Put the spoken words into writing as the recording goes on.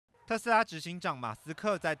特斯拉执行长马斯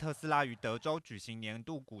克在特斯拉于德州举行年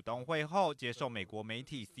度股东会后，接受美国媒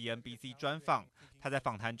体 CNBC 专访。他在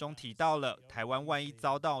访谈中提到了台湾万一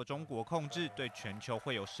遭到中国控制，对全球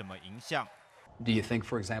会有什么影响 Do you think,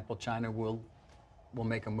 for example, China will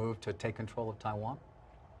make a move to take control of Taiwan?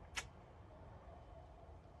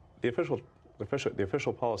 The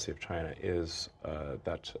official policy of China is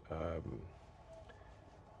that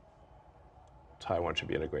Taiwan should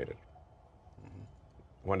be integrated.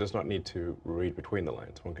 One does not need to read between the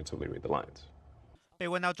lines. One can simply read the lines. 被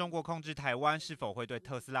问到中国控制台湾是否会对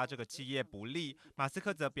特斯拉这个企业不利，马斯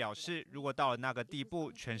克则表示，如果到了那个地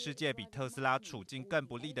步，全世界比特斯拉处境更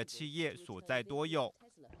不利的企业所在多有。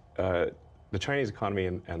The Chinese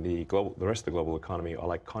economy and the rest of the global economy are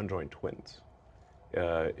like conjoined twins.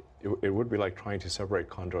 It would be like trying to separate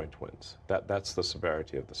conjoined twins. That's the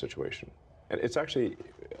severity of the situation, and it's actually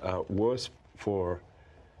worse for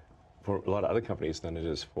a lot of other companies than it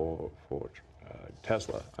is for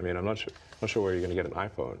Tesla. I mean, I'm not sure where you're going to get an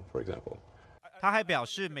iPhone, for example. 他还表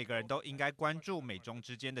示，每个人都应该关注美中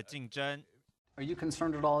之间的竞争。Are you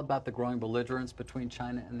concerned at all about the growing belligerence between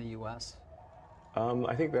China and the U.S.?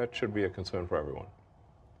 I think that should be a concern for everyone.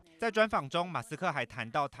 在专访中，马斯克还谈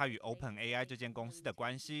到他与 OpenAI 这间公司的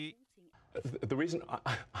关系。The reason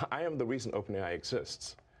I am the reason OpenAI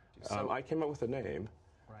exists. I came up with the name.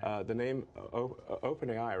 The name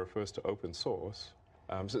OpenAI refers to open source.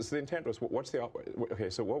 So the intent was, what's the okay?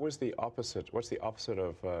 So what was the opposite? What's the opposite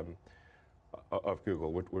of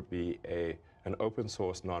Google? Would be an open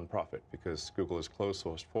source nonprofit, because Google is closed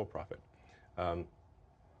source for profit, and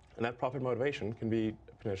that profit motivation can be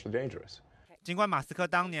potentially dangerous. 尽管马斯克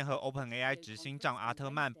当年和 OpenAI 执行长阿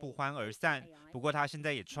特曼不欢而散，不过他现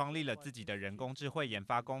在也创立了自己的人工智慧研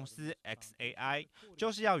发公司 XAI，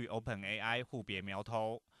 就是要与 OpenAI 互别苗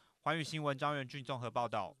头。寰宇新闻张元俊综合报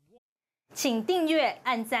道。请订阅、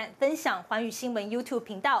按赞、分享寰宇新闻 YouTube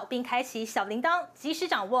频道，并开启小铃铛，及时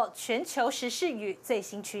掌握全球时事与最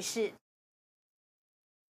新趋势。